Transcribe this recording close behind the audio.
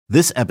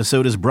This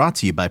episode is brought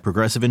to you by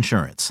Progressive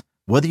Insurance.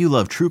 Whether you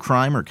love true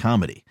crime or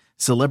comedy,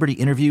 celebrity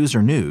interviews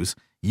or news,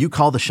 you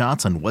call the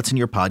shots on what's in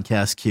your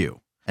podcast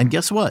queue. And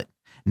guess what?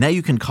 Now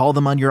you can call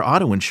them on your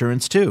auto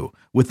insurance too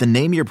with the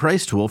Name Your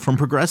Price tool from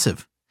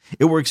Progressive.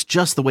 It works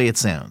just the way it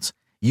sounds.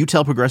 You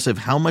tell Progressive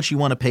how much you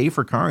want to pay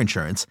for car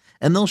insurance,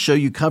 and they'll show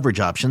you coverage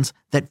options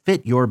that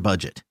fit your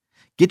budget.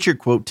 Get your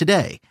quote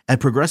today at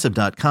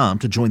Progressive.com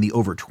to join the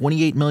over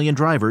 28 million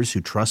drivers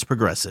who trust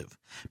Progressive.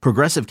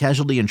 Progressive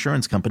Casualty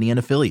Insurance Company and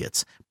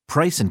Affiliates.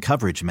 Price and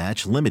coverage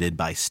match limited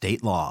by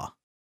state law.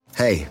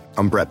 Hey,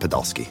 I'm Brett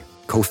Podolsky,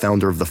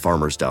 co-founder of The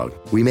Farmer's Dog.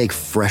 We make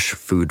fresh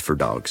food for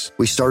dogs.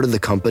 We started the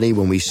company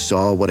when we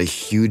saw what a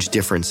huge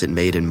difference it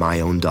made in my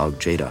own dog,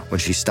 Jada, when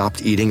she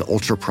stopped eating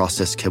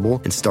ultra-processed kibble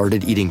and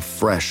started eating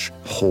fresh,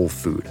 whole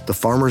food. The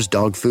Farmer's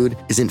Dog food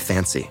isn't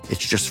fancy.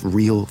 It's just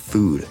real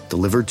food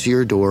delivered to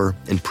your door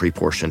in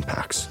pre-portioned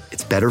packs.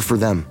 It's better for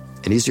them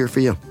and easier for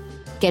you.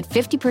 Get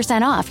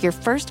 50% off your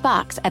first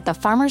box at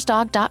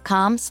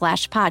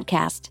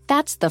thefarmersdog.com/podcast.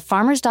 That's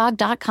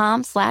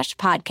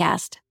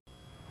thefarmersdog.com/podcast.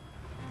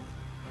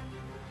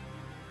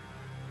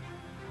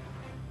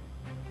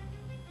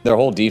 Their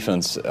whole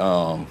defense,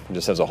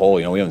 just as a whole,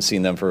 we haven't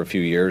seen them for a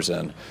few years,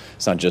 and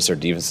it's not just their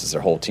defense, it's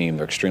their whole team.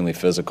 They're extremely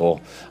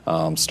physical.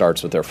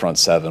 Starts with their front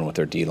seven, with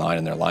their D-line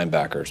and their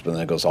linebackers, but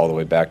then it goes all the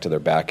way back to their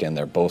back end.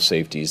 They're both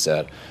safeties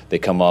that they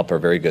come up, are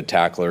very good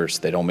tacklers.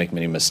 They don't make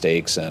many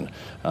mistakes, and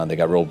they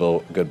got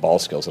real good ball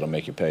skills that'll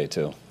make you pay,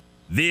 too.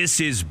 This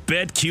is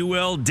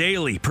BetQL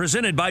Daily,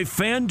 presented by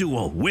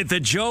FanDuel with the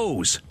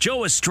Joes,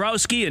 Joe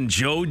Ostrowski and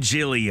Joe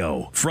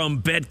Giglio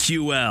from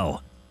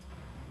BetQL.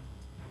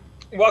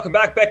 Welcome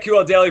back.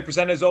 BetQL Daily,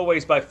 presented as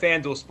always by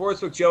FanDuel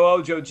Sportsbook. Joe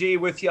O, Joe G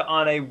with you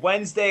on a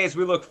Wednesday as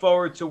we look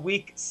forward to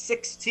Week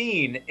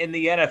 16 in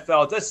the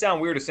NFL. It does sound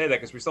weird to say that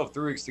because we still have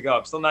 3 weeks to go.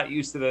 I'm still not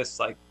used to this.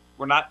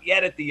 We're not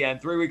yet at the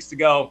end. 3 weeks to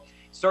go.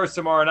 Starts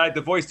tomorrow night.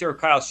 The voice here of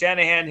Kyle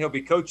Shanahan. He'll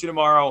be coaching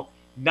tomorrow.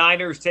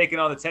 Niners taking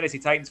on the Tennessee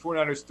Titans.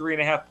 49ers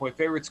 3.5-point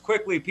favorites.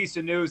 Quickly, a piece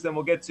of news, then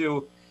we'll get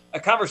to a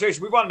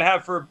conversation we wanted to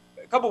have for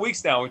a couple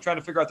weeks now. We're trying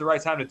to figure out the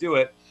right time to do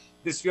it.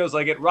 This feels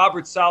like it.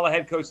 Robert Saleh,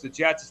 head coach of the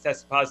Jets, has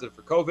tested positive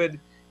for COVID.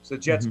 So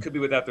the Jets could be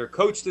without their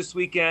coach this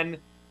weekend.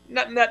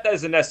 That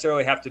doesn't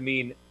necessarily have to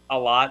mean a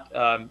lot.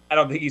 I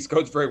don't think he's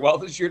coached very well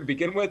this year to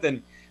begin with.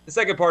 And the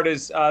second part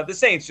is the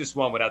Saints just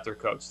won without their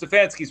coach.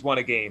 Stefanski's won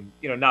a game,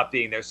 not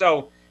being there.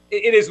 So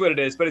it is what it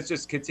is, but it's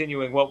just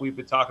continuing what we've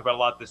been talking about a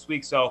lot this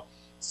week. So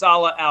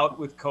Saleh out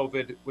with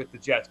COVID with the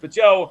Jets. But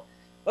Joe,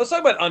 let's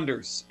talk about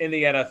unders in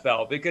the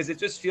NFL, because it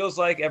just feels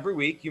like every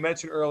week, you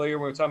mentioned earlier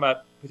when we were talking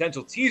about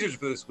potential teasers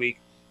for this week,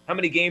 how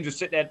many games are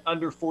sitting at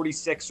under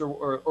 46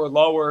 or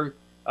lower,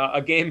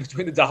 a game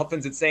between the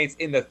Dolphins and Saints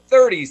in the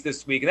 30s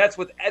this week. And that's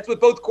with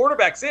both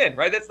quarterbacks in,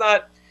 right? That's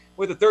not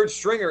with a third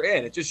stringer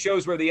in. It just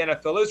shows where the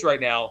NFL is right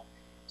now.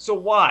 So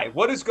why?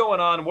 What is going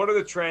on? What are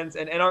the trends?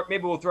 And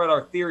maybe we'll throw out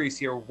our theories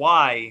here,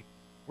 why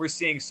we're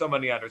seeing so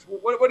many unders.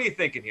 What are you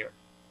thinking here?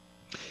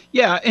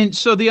 Yeah, and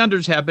so the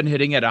unders have been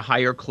hitting at a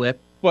higher clip,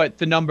 but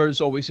the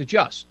numbers always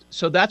adjust.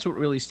 So that's what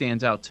really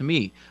stands out to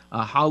me,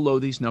 how low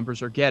these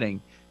numbers are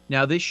getting.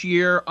 Now, this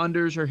year,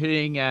 unders are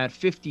hitting at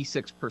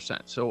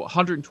 56%. So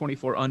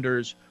 124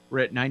 unders. We're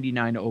at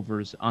 99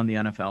 overs on the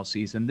NFL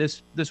season.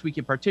 This week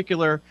in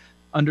particular,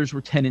 unders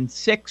were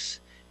 10-6.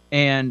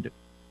 And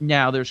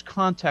now there's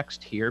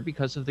context here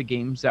because of the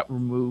games that were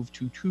moved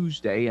to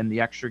Tuesday and the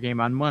extra game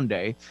on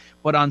Monday.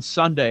 But on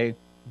Sunday,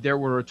 there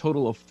were a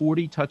total of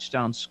 40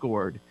 touchdowns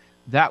scored.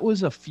 That was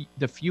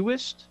the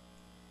fewest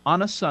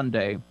on a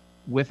Sunday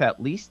with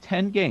at least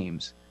 10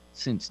 games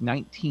since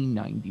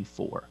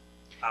 1994.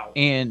 Wow.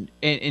 And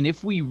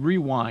if we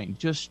rewind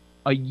just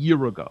a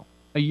year ago,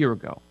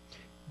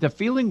 the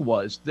feeling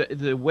was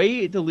the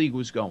way the league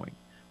was going,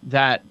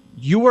 that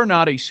you are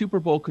not a Super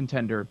Bowl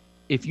contender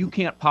if you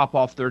can't pop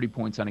off 30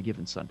 points on a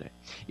given Sunday.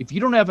 If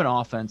you don't have an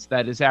offense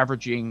that is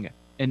averaging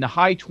in the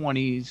high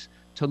 20s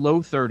to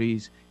low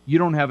 30s, you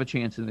don't have a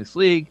chance in this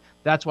league.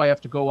 That's why you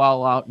have to go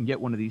all out and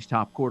get one of these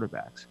top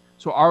quarterbacks.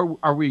 So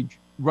are we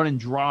running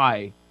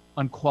dry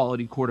on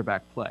quality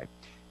quarterback play?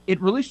 It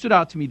really stood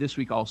out to me this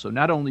week also,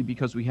 not only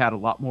because we had a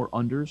lot more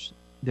unders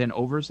than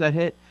overs that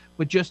hit,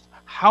 but just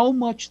how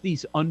much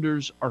these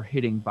unders are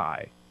hitting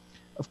by.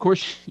 Of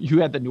course, you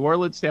had the New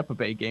Orleans-Tampa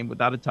Bay game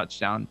without a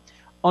touchdown,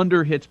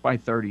 under hits by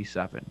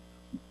 37.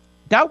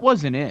 That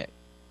wasn't it.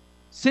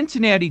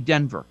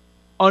 Cincinnati-Denver,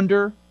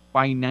 under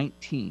by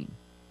 19.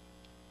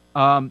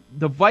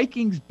 The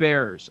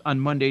Vikings-Bears on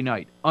Monday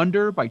night,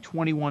 under by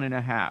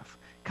 21.5.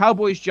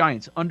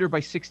 Cowboys-Giants, under by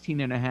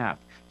 16.5.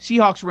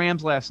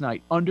 Seahawks-Rams last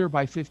night, under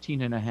by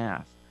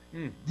 15.5.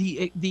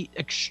 The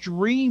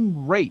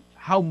extreme rate,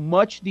 how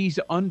much these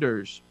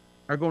unders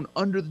are going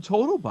under the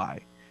total by,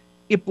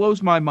 it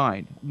blows my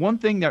mind. One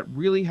thing that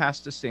really has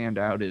to stand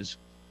out is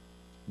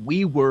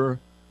we were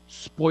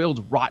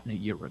spoiled rotten a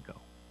year ago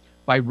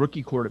by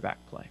rookie quarterback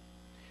play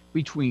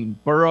between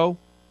Burrow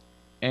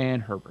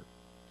and Herbert.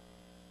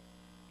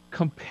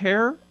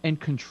 Compare and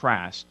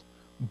contrast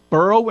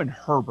Burrow and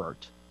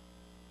Herbert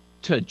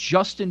to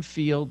Justin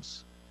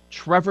Fields,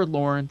 Trevor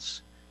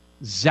Lawrence,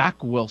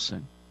 Zach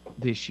Wilson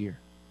this year.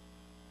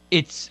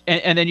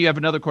 And then you have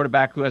another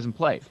quarterback who hasn't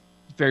played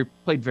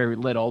very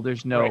little.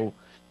 There's no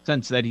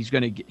sense that he's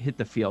going to hit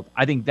the field.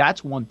 I think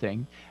that's one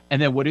thing.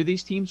 And then what do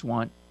these teams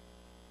want?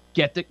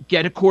 Get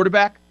a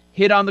quarterback,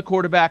 hit on the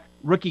quarterback,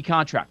 rookie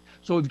contract.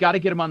 So we've got to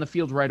get him on the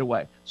field right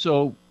away.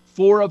 So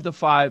 4 of the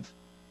 5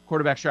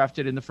 quarterbacks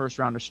drafted in the first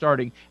round are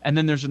starting. And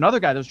then there's another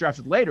guy that was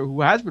drafted later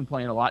who has been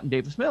playing a lot in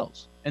Davis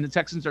Mills. And the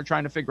Texans are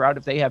trying to figure out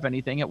if they have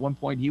anything. At one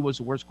point, he was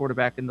the worst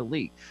quarterback in the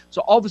league.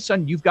 So all of a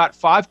sudden, you've got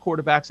 5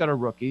 quarterbacks that are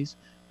rookies,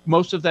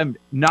 most of them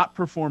not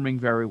performing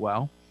very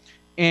well.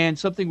 And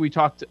something we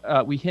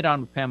hit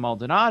on with Pam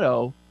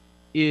Maldonado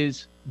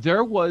is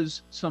there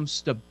was some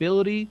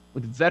stability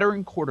with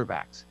veteran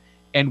quarterbacks.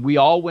 And we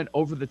all went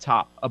over the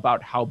top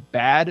about how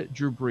bad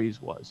Drew Brees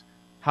was,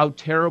 how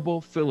terrible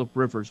Phillip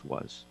Rivers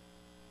was.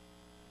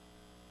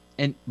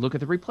 And look at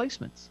the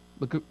replacements.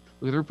 Look at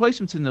the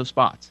replacements in those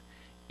spots.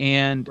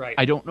 And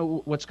I don't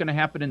know what's going to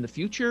happen in the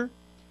future.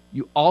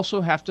 You also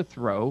have to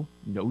throw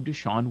no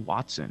Deshaun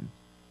Watson,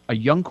 a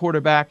young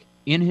quarterback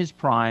in his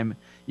prime.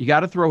 You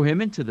got to throw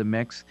him into the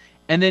mix.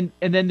 And then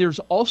there's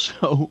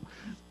also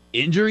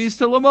injuries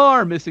to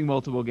Lamar, missing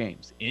multiple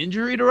games.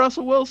 Injury to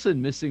Russell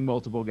Wilson, missing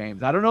multiple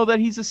games. I don't know that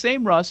he's the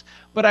same Russ,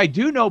 but I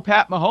do know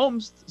Pat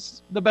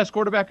Mahomes, the best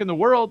quarterback in the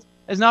world,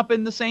 has not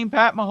been the same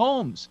Pat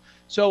Mahomes.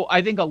 So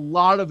I think a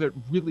lot of it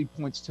really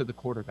points to the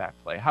quarterback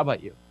play. How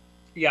about you?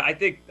 Yeah,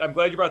 I'm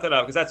glad you brought that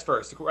up because that's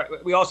first.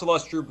 We also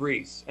lost Drew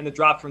Brees, and the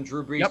drop from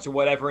Drew Brees to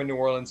whatever in New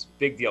Orleans,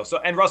 big deal. So,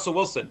 and Russell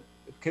Wilson,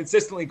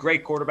 consistently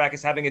great quarterback,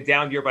 is having a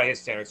down year by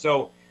his standards.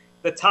 So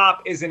the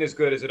top isn't as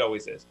good as it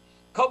always is.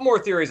 A couple more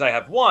theories I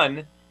have.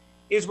 One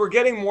is we're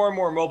getting more and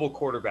more mobile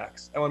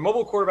quarterbacks. And when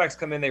mobile quarterbacks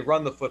come in, they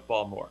run the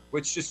football more,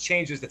 which just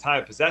changes the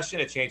time of possession.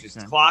 It changes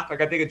the clock.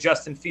 Like I think of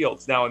Justin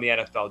Fields now in the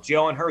NFL.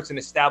 Jalen Hurts, an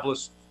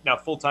established now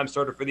full-time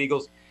starter for the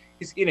Eagles.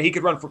 He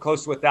could run for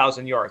close to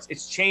 1,000 yards.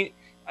 It's changed.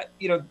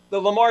 The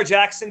Lamar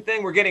Jackson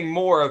thing, we're getting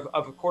more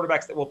of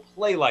quarterbacks that will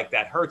play like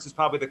that. Hurts is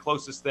probably the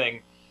closest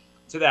thing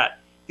to that.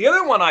 The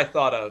other one I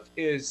thought of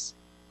is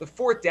the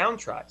 4th down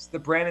tries, the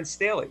Brandon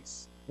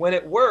Staley's. When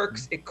it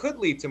works, it could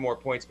lead to more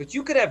points, but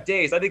you could have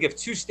days. I think of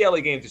 2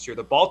 Staley games this year.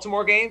 The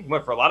Baltimore game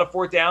went for a lot of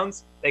 4th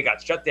downs. They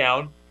got shut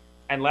down.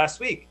 And last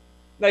week,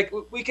 like,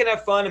 we can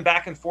have fun and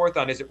back and forth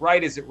on is it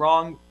right, is it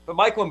wrong? But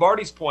Mike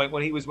Lombardi's point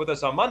when he was with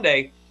us on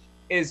Monday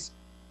is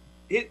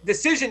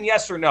decision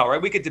yes or no,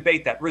 right? We could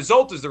debate that.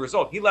 Result is the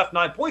result. He left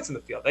 9 points in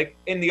the field. Like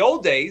in the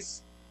old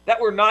days, that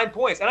were 9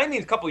 points. And I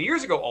mean a couple of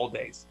years ago, old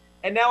days.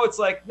 And now it's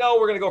like, no,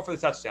 we're going to go for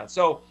the touchdown.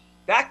 So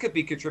that could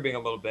be contributing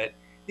a little bit.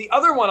 The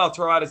other one I'll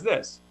throw out is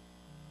this.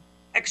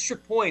 Extra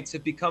points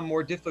have become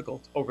more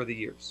difficult over the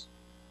years.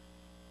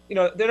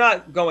 They're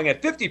not going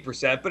at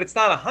 50%, but it's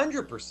not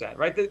 100%,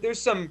 right?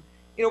 There's some,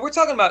 we're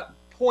talking about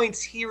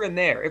points here and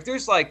there. If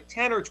there's like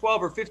 10 or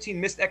 12 or 15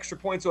 missed extra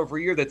points over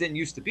a year that didn't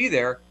used to be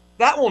there,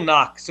 that will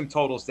knock some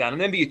totals down.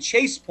 And then you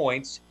chase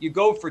points, you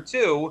go for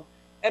 2,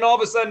 and all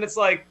of a sudden it's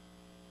like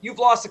you've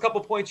lost a couple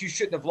points you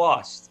shouldn't have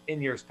lost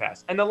in years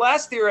past. And the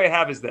last theory I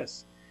have is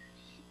this.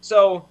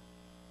 So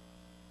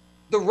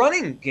the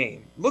running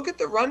game, look at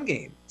the run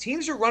game.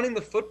 Teams are running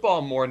the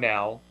football more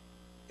now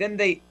than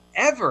they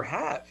ever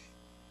have.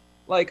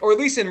 Like, or at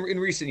least in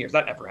recent years,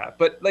 not ever have,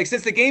 but like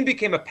since the game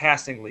became a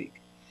passing league.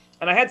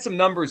 And I had some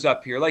numbers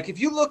up here. Like if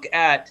you look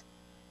at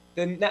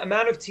the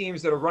amount of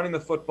teams that are running the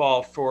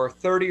football for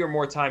 30 or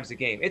more times a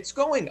game, it's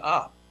going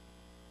up.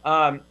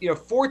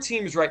 4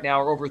 teams right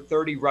now are over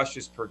 30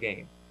 rushes per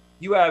game.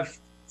 You have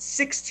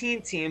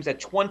 16 teams at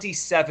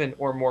 27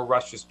 or more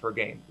rushes per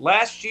game.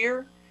 Last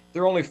year,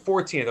 there are only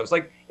 14 of those.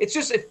 Like, it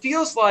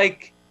feels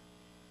like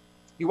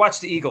you watch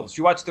the Eagles,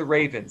 you watch the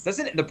Ravens,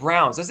 the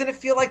Browns, doesn't it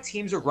feel like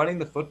teams are running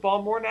the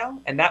football more now?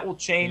 And that will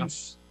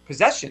change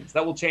possessions.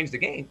 That will change the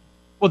game.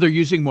 Well, they're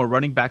using more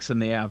running backs than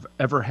they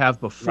ever have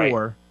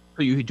before. Right.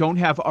 So you don't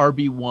have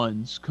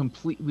RB1s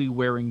completely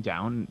wearing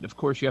down. Of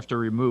course, you have to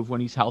remove, when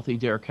he's healthy,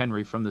 Derrick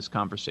Henry from this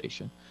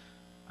conversation.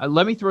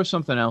 Let me throw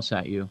something else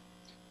at you.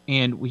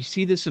 And we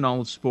see this in all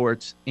of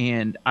sports.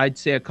 And I'd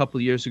say a couple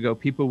of years ago,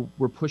 people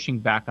were pushing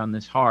back on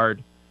this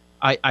hard.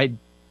 I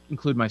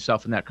include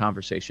myself in that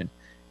conversation,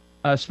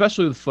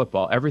 especially with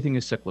football. Everything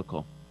is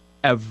cyclical.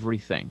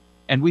 Everything.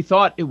 And we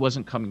thought it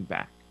wasn't coming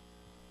back.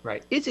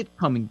 Right. Is it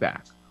coming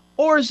back?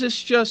 Or is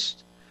this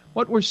just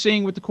what we're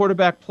seeing with the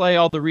quarterback play,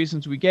 all the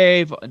reasons we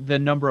gave, the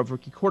number of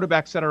rookie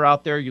quarterbacks that are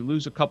out there? You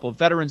lose a couple of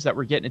veterans that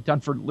were getting it done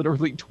for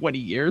literally 20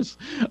 years.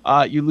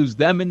 You lose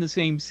them in the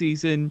same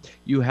season.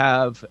 You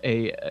have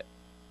a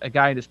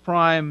guy in his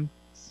prime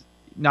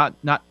not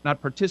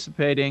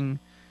participating.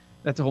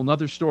 That's a whole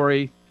nother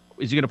story.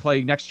 Is he going to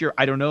play next year?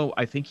 I don't know.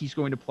 I think he's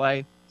going to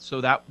play. So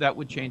that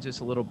would change this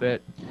a little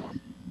bit.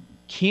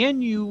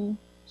 Can you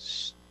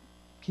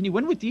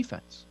win with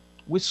defense?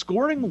 With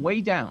scoring way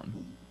down,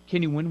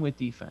 can you win with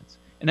defense?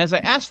 And as I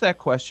ask that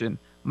question,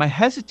 my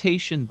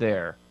hesitation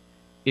there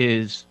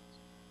is,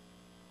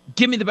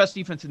 give me the best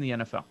defense in the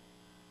NFL.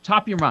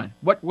 Top of your mind.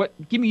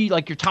 What? Give me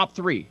like your top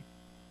 3.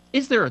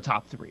 Is there a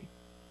top 3?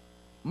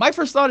 My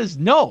first thought is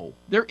no,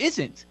 there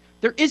isn't.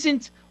 There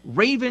isn't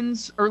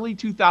Ravens early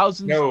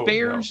 2000s,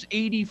 Bears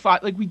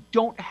 85. Like, we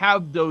don't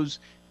have those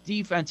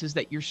defenses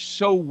that you're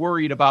so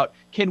worried about.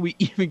 Can we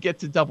even get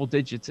to double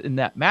digits in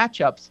that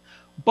matchups?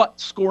 But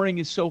scoring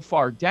is so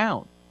far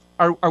down.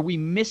 Are we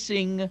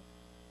missing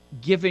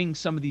giving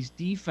some of these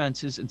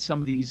defenses and some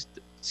of these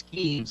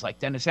schemes like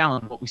Dennis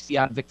Allen, what we see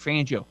out of Vic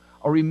Fangio,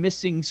 are we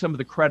missing some of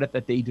the credit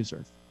that they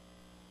deserve?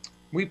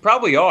 We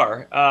probably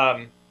are.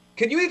 Let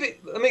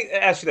me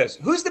ask you this.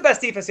 Who's the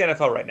best defense in the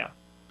NFL right now?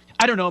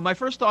 I don't know. My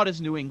first thought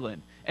is New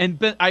England.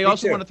 But I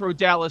also want to throw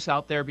Dallas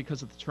out there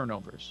because of the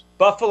turnovers.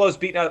 Buffalo's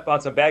beaten up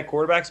on some bad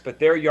quarterbacks, but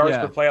their yards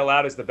per play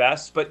allowed is the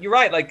best. But you're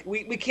right. Like,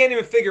 we can't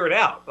even figure it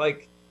out.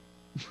 Like,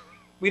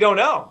 we don't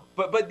know.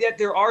 But yet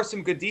there are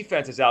some good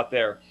defenses out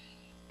there.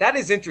 That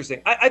is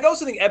interesting. I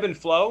also think ebb and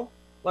flow,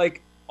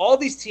 like, all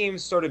these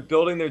teams started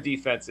building their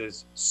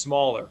defenses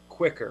smaller,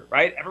 quicker,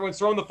 right? Everyone's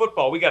throwing the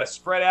football. We got to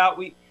spread out.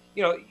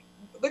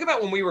 Look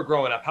about when we were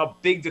growing up, how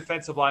big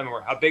defensive linemen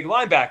were, how big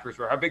linebackers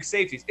were, how big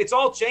safeties. It's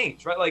all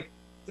changed, right? Like,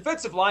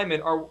 defensive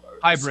linemen are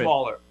hybrid.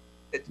 Smaller.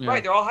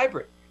 Right, they're all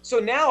hybrid. So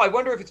now I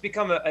wonder if it's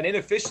become an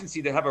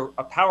inefficiency to have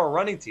a power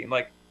running team.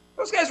 Like,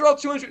 those guys are all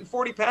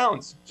 240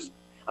 pounds.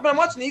 I'm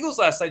watching the Eagles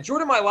last night.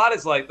 Jordan Mailata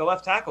is like, the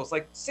left tackle is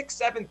like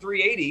 6'7",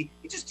 380.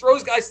 He just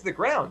throws guys to the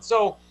ground.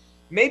 So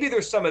maybe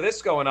there's some of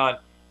this going on.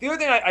 The other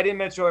thing I didn't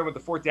mention earlier with the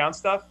fourth down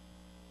stuff,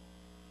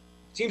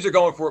 teams are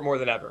going for it more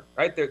than ever,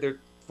 right? They're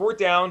fourth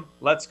down,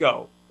 let's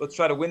go. Let's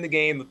try to win the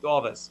game with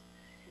all this.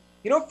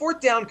 Fourth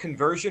down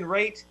conversion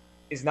rate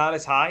is not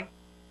as high.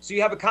 So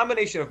you have a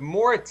combination of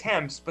more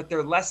attempts, but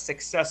they're less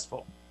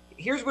successful.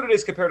 Here's what it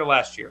is compared to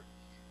last year.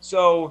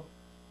 So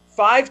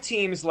 5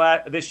 teams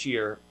this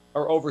year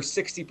are over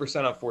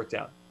 60% on fourth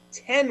down.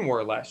 10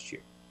 were last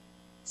year.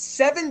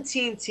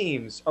 17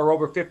 teams are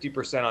over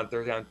 50% on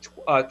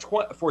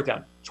fourth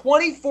down.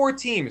 24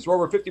 teams were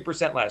over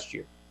 50% last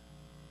year.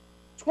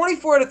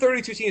 24 out of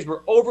 32 teams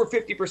were over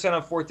 50%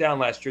 on fourth down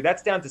last year.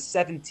 That's down to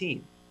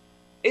 17.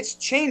 It's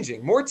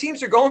changing. More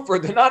teams are going for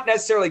it. They're not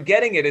necessarily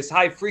getting it as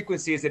high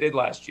frequency as they did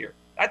last year.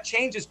 That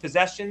changes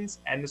possessions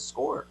and the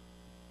score.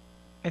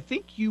 I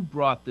think you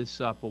brought this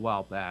up a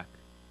while back,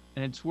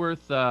 and it's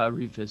worth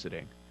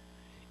revisiting.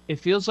 It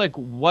feels like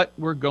what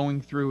we're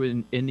going through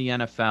in the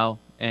NFL,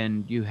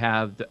 and you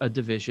have a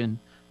division.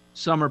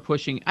 Some are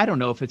pushing, I don't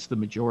know if it's the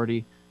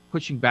majority,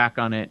 pushing back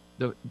on it,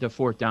 the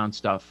fourth down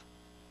stuff.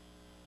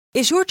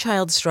 Is your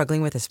child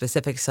struggling with a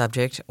specific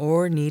subject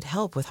or need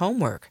help with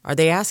homework? Are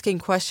they asking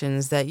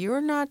questions that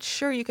you're not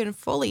sure you can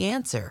fully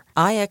answer?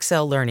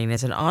 IXL Learning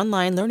is an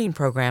online learning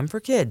program for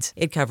kids.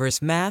 It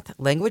covers math,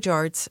 language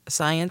arts,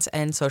 science,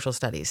 and social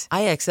studies.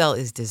 IXL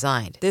is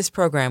designed. This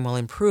program will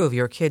improve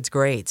your kids'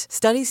 grades.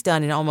 Studies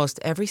done in almost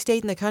every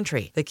state in the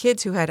country. The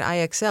kids who had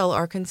IXL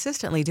are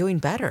consistently doing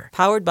better.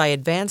 Powered by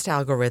advanced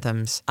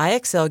algorithms,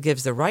 IXL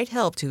gives the right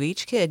help to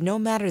each kid no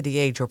matter the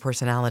age or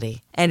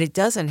personality. And it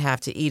doesn't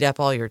have to eat up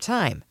all your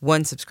time.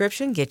 One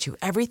subscription gets you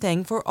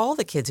everything for all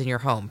the kids in your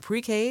home,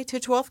 pre-K to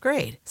 12th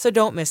grade. So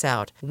don't miss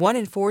out. 1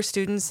 in 4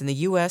 students in the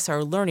U.S.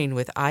 are learning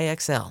with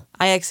IXL.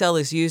 IXL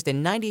is used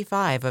in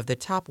 95 of the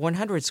top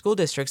 100 school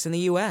districts in the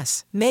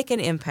U.S. Make an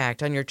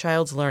impact on your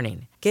child's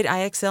learning. Get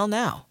IXL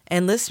now.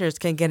 And listeners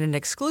can get an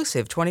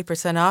exclusive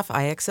 20% off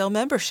IXL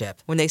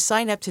membership when they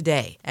sign up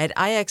today at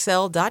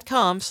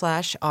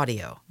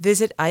IXL.com/audio.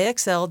 Visit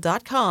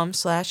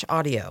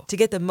IXL.com/audio to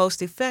get the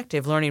most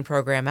effective learning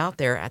program out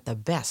there at the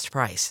best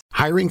price.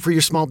 Hiring for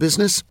your small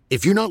business?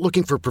 If you're not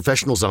looking for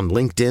professionals on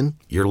LinkedIn,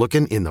 you're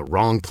looking in the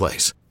wrong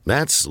place.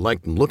 That's like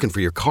looking for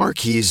your car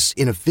keys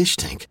in a fish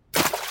tank.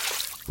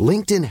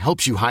 LinkedIn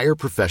helps you hire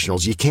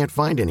professionals you can't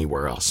find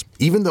anywhere else,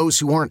 even those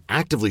who aren't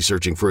actively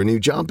searching for a new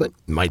job but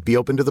might be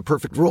open to the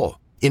perfect role.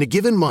 In a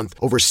given month,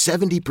 over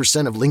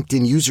 70% of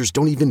LinkedIn users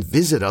don't even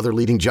visit other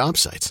leading job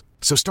sites.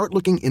 So start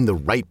looking in the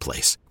right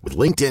place. With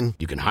LinkedIn,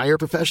 you can hire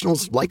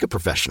professionals like a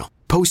professional.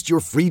 Post your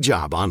free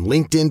job on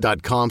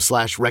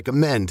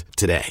linkedin.com/recommend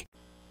today.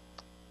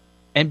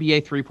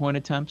 NBA three-point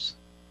attempts.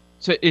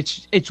 So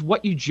it's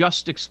what you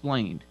just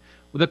explained.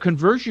 The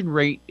conversion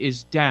rate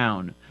is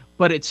down,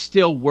 but it's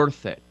still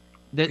worth it.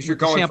 The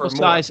sample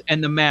size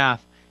and the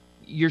math,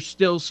 you're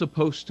still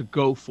supposed to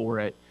go for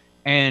it.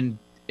 And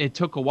it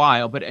took a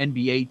while, but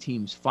NBA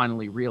teams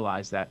finally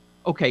realized that,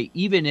 okay,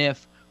 even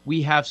if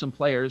we have some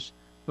players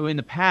who in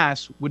the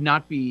past would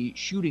not be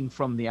shooting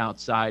from the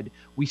outside,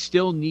 we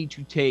still need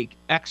to take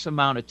X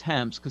amount of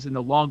attempts because in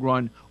the long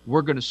run,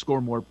 we're going to score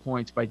more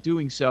points by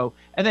doing so.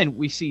 And then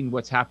we've seen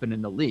what's happened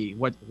in the league,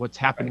 what's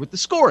happened with the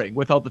scoring,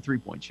 with all the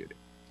three-point shooting.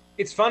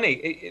 It's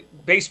funny.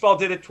 Baseball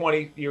did it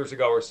 20 years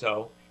ago or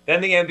so.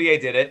 Then the NBA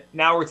did it.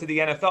 Now we're to the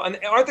NFL. And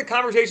aren't the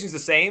conversations the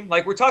same?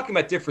 Like, we're talking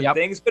about different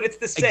things, but it's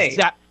the same.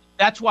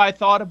 That's why I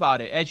thought about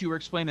it. As you were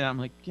explaining it, I'm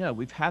like, yeah,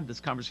 we've had this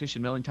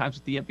conversation a million times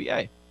with the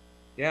NBA.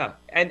 Yeah.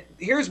 And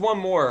here's one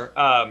more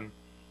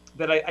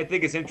that I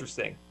think is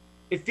interesting.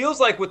 It feels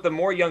like with the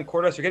more young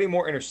quarterbacks, you're getting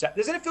more interceptions.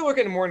 Doesn't it feel like we're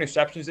getting more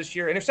interceptions this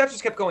year?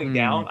 Interceptions kept going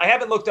down. I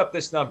haven't looked up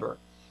this number.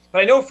 But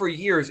I know for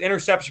years,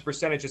 interception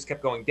percentages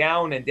kept going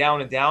down and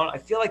down and down. I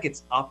feel like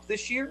it's up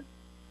this year.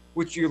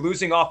 which you're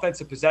losing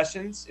offensive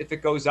possessions if it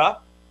goes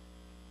up.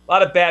 A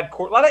lot of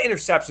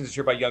interceptions this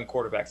year by young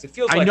quarterbacks. It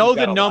feels like I know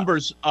the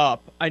numbers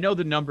up. I know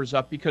the numbers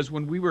up because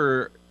when we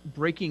were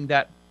breaking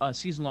that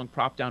season-long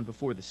prop down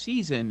before the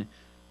season,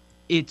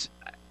 it's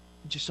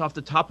just off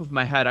the top of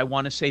my head, I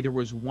want to say there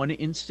was one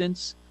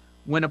instance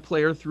when a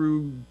player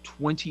threw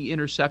 20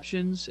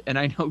 interceptions, and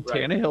I know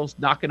Tannehill's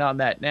knocking on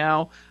that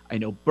now. I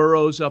know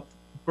Burrow's up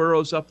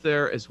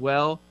there as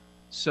well.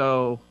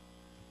 So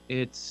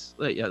it's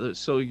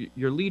so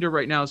your leader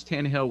right now is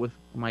Tannehill with,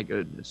 oh my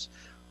goodness,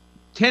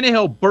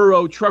 Tannehill,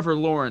 Burrow, Trevor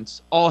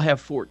Lawrence all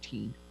have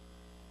 14.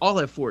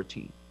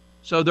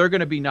 So they're going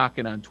to be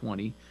knocking on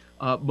 20.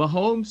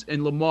 Mahomes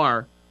and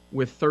Lamar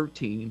with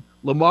 13.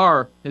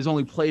 Lamar has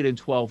only played in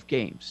 12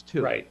 games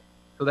too. Right.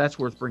 So that's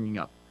worth bringing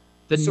up.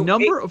 The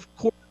number of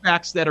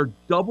quarterbacks that are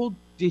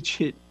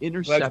double-digit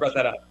interceptions. Glad you brought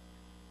that up.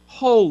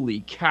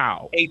 Holy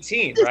cow.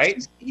 18, right?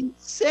 This is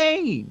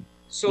insane.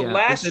 So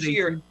last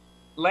year,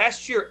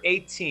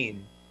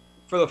 18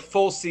 for the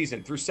full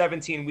season through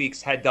 17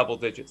 weeks had double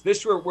digits.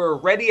 This year, we're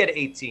already at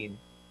 18,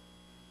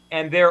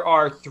 and there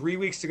are 3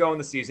 weeks to go in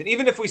the season.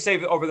 Even if we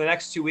say over the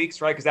next 2 weeks,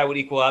 right, because that would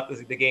equal out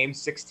the game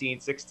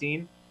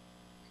 16-16.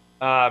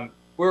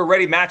 We're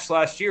already matched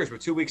last year's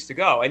with 2 weeks to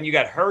go. And you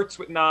got Hurts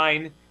with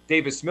 9,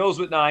 Davis Mills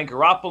with 9,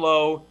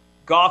 Garoppolo,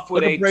 Goff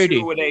with 8,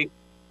 Tua with 8.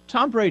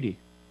 Tom Brady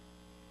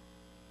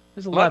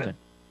is 11.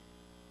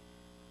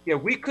 Yeah,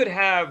 we could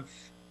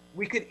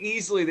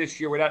easily this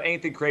year, without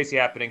anything crazy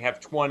happening, have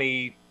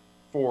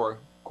 24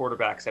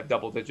 quarterbacks have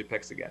double-digit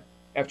picks again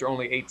after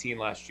only 18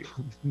 last year.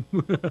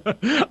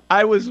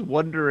 I was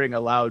wondering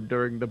aloud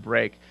during the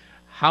break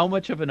how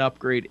much of an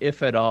upgrade,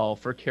 if at all,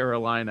 for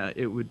Carolina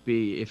it would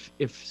be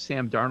if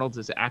Sam Darnold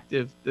is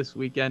active this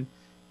weekend.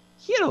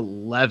 He had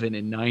 11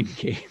 in 9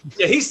 games.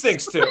 Yeah, he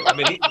stinks too. I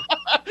mean,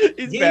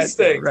 he stinks.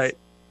 Too, right?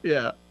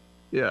 Yeah.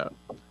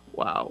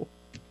 Wow.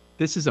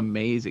 This is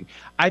amazing.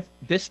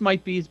 This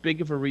might be as big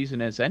of a reason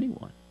as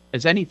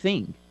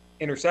anything.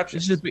 Interceptions.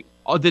 This is big.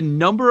 The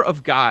number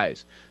of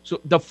guys.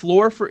 So the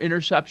floor for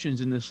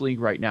interceptions in this league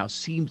right now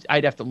seems,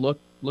 I'd have to look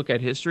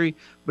at history,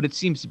 but it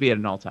seems to be at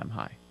an all-time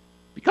high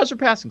because they're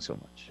passing so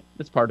much.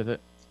 That's part of it.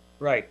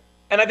 Right.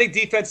 And I think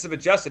defenses have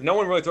adjusted. No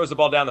one really throws the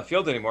ball down the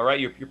field anymore, right?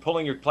 You're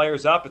pulling your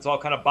players up. It's all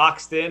kind of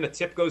boxed in. A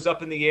tip goes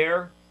up in the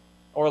air.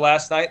 Or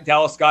last night,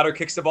 Dallas Goedert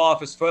kicks the ball off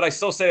his foot. I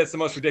still say it's the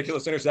most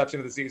ridiculous interception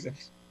of the season.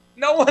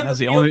 No one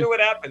knew what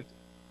happened.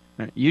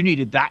 You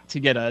needed that to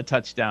get a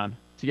touchdown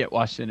to get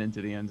Washington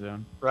into the end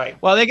zone. Right.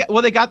 Well,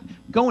 they got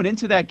going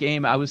into that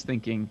game. I was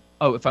thinking,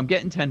 if I'm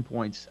getting 10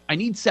 points, I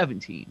need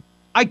 17.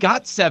 I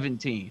got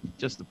 17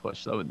 just to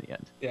push though in the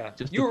end. Yeah.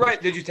 You were right.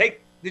 Did you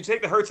take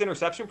the Hurts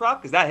interception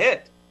prop? Because that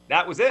hit.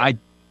 That was it. I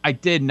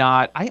did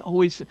not. I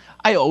always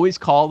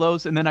call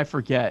those and then I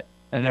forget.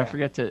 And I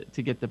forget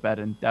to get the bet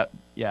in. That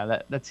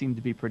seemed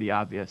to be pretty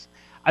obvious.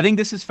 I think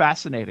this is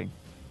fascinating.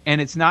 And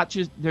it's not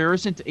just, there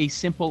isn't a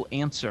simple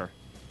answer.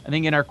 I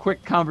think in our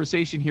quick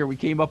conversation here, we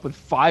came up with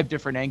 5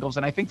 different angles,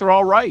 and I think they're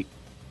all right.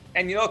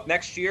 And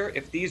next year,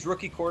 if these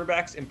rookie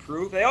quarterbacks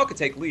improve, they all could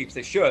take leaps.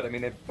 They should. I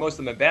mean, most of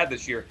them have been bad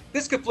this year.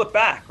 This could flip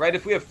back, right?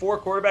 If we have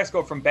 4 quarterbacks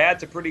go from bad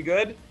to pretty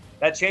good,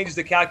 that changes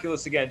the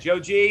calculus again. Joe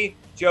G,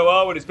 Joe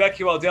O, it is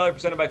BetQL Daily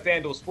presented by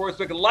FanDuel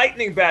Sportsbook.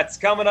 Lightning bets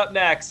coming up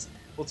next.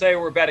 We'll tell you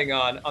what we're betting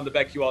on the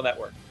BetQL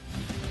Network.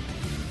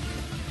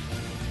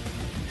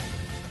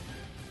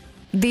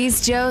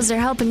 These Joes are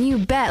helping you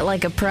bet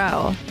like a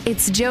pro.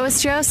 It's Joe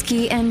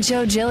Ostrowski and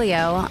Joe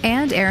Giglio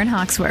and Aaron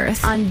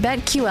Hawksworth on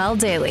BetQL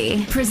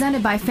Daily,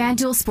 presented by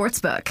FanDuel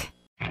Sportsbook.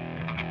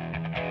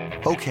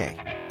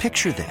 Okay,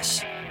 picture this.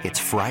 It's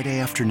Friday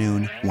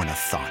afternoon when a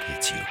thought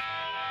hits you.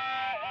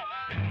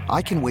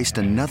 I can waste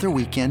another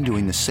weekend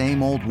doing the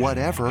same old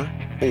whatever,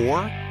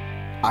 or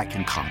I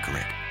can conquer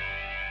it.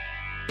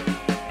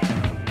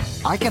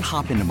 I can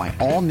hop into my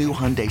all-new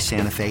Hyundai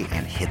Santa Fe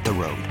and hit the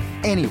road.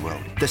 Any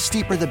road. The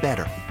steeper, the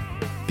better.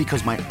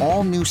 Because my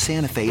all-new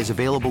Santa Fe is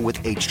available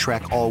with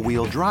H-Track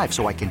all-wheel drive,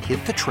 so I can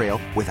hit the trail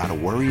without a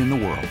worry in the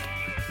world.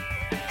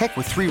 Heck,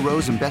 with 3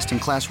 rows and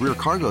best-in-class rear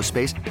cargo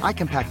space, I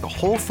can pack the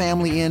whole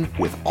family in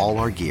with all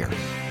our gear.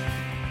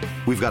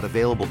 We've got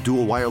available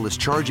dual wireless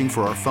charging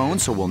for our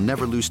phones, so we'll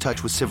never lose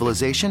touch with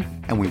civilization,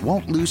 and we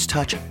won't lose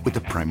touch with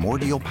the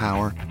primordial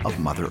power of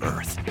Mother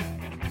Earth.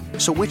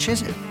 So which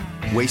is it?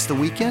 Waste the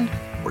weekend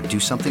or do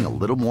something a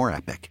little more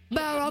epic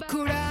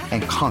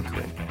and conquer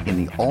it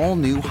in the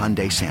all-new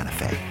Hyundai Santa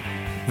Fe.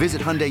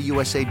 Visit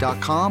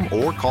HyundaiUSA.com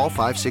or call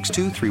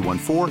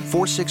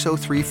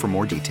 562-314-4603 for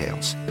more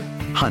details.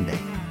 Hyundai,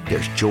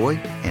 there's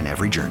joy in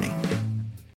every journey.